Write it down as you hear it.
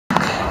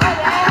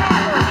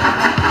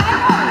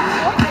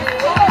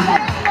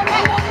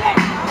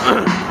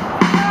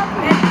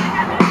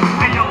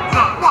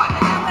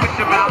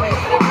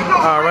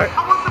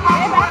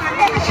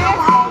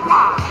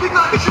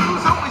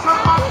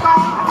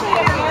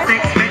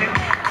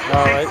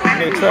All right,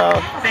 need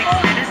trial.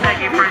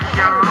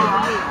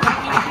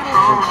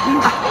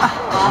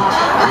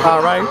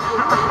 All right.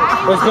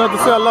 It's good to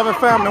see a loving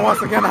family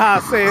once again, how I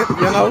say it, you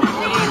know.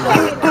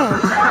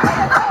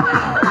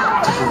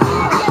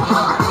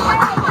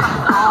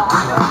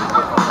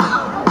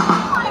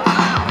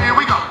 Here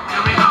we go.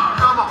 Here we go.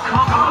 Come on. Come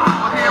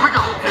on. Here we go.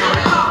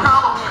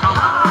 Come on. Come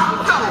on.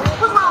 Come on.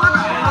 What's wrong with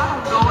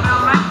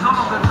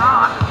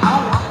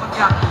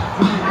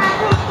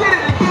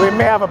that? We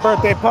may have a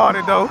birthday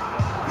party though.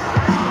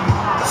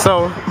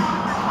 So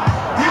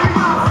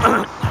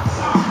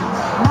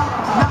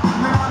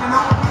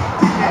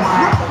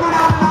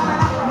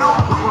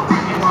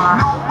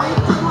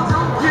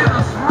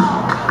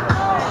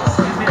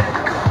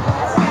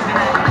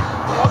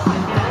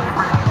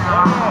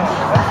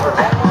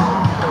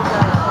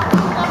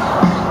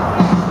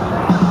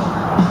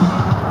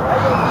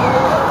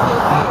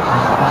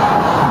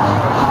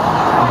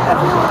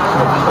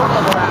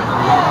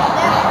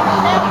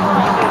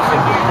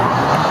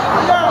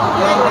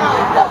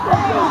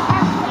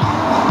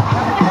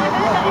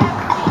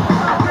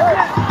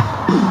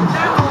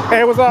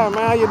hey, what's up,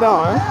 man? How you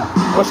doing?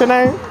 What's your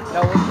name?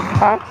 Noah.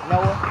 Huh?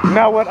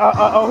 Noah. Noah.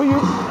 Who you?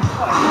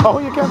 Oh, who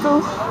you came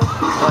to?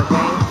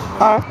 James.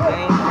 Huh?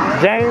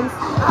 James. James?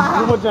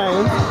 Who was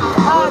James?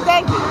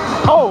 Thank you.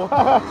 Oh,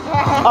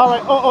 all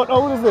right. Oh,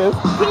 who is this?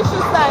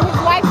 Keisha's son, his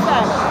wife's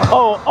son.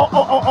 Oh.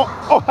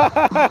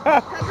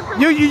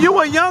 You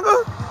were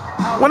younger?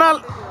 When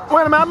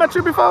wait a minute, I met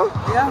you before?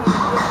 Yeah.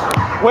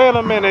 Wait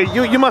a minute,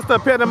 you must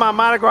have appeared in my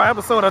Mardi Gras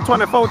episode of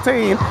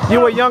 2014. You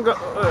were younger.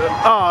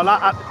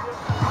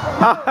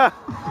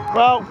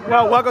 Well,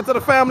 welcome to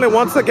the family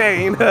once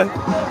again.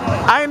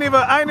 I ain't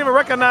even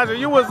recognize you.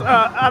 You was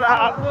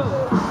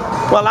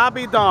well, I'll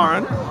be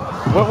darned.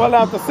 We'll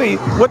have to see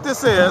what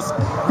this is.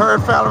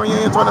 Heard Family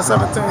Reunion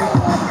 2017.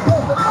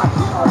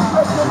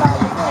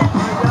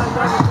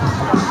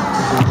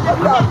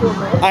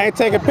 I ain't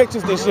taking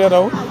pictures this year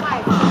though.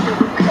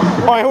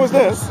 Oh, and who is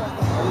this?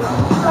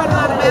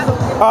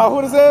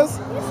 Who this is?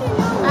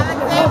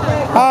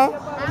 Alexander. Huh?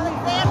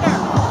 Alexander.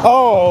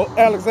 Oh,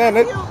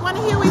 Alexander. One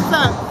of Huey's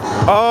sons.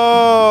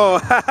 Oh.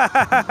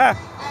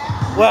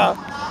 Well,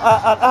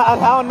 I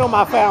don't know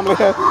my family.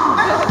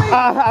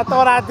 I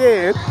thought I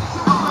did.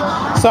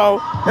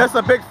 So it's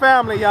a big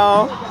family,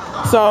 y'all.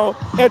 So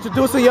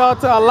introducing y'all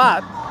to a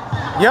lot.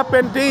 Yep,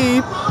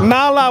 indeed.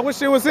 Nala, I wish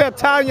she was here.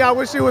 Tanya, I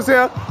wish she was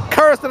here.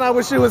 Kirsten, I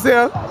wish she was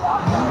here.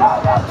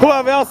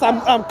 Whoever else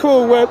I'm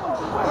cool with,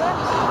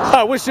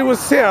 I wish she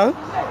was here.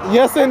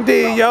 Yes,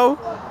 indeed, yo.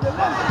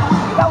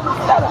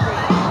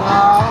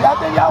 Y'all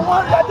think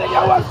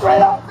y'all want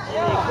straight up?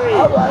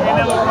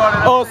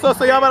 Oh, so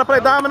y'all about to play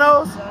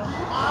dominoes?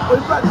 We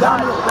play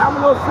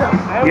dominoes.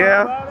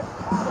 Yeah.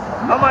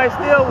 I might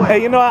still win. Hey,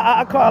 you know,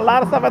 I caught a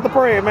lot of stuff at the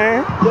parade,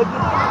 man.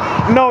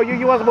 No,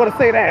 you wasn't supposed to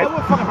say that.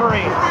 What fucking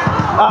parade?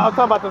 I'm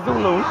talking about the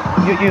Zulu.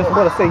 You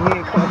supposed to say you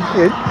ain't caught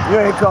shit. You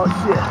ain't caught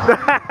shit.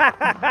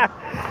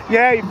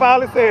 Yeah, you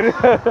finally said it.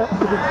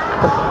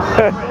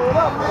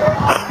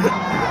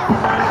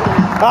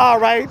 All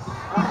right.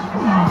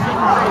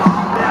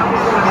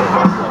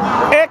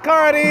 Hey,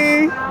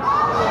 Cardi.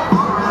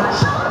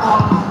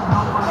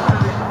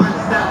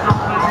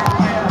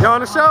 You on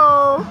the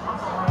show?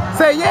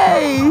 Say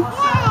yay.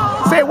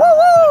 Say woo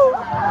woo.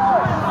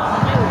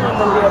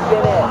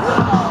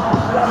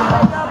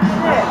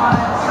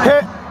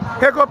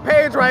 Here go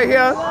Paige right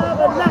here.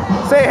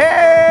 Say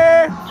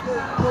hey.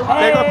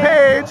 There go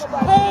Paige.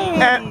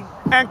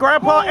 And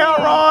Grandpa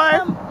Elroy.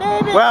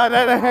 Well,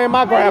 that ain't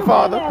my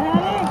grandfather.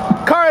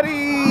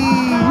 Cardi.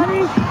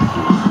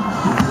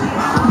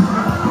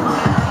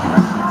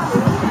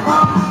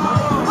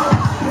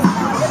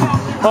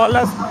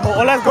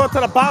 Let's go to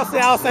the bouncy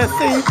house and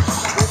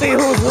see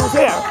who's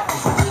here.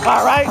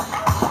 All right.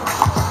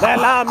 That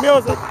loud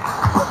music.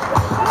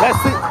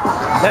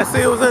 Let's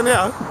see who's in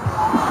there.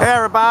 Hey,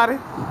 everybody.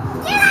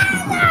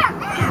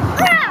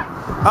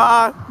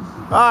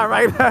 All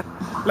right.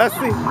 Let's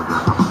see.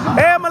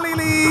 Hey,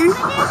 Malili.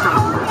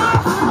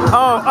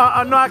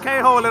 Oh, no, I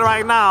can't hold it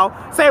right now.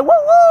 Say woo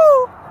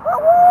woo. Woo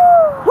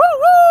woo. Woo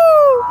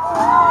woo.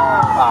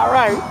 All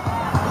right.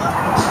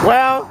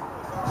 Well,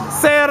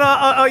 say it.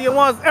 You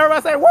want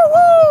everybody say woo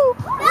woo.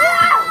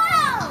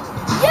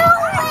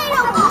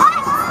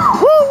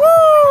 Woo woo.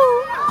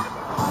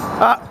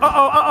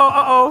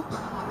 Uh-oh.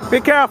 Be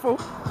careful.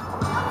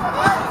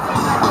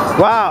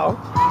 Wow.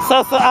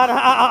 So I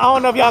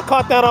don't know if y'all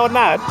caught that or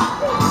not.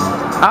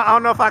 I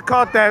don't know if I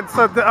caught that.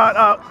 So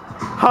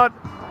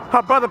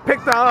her brother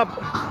picked her up.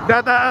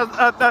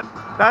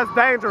 That's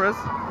dangerous.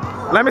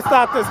 Let me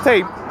stop this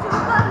tape.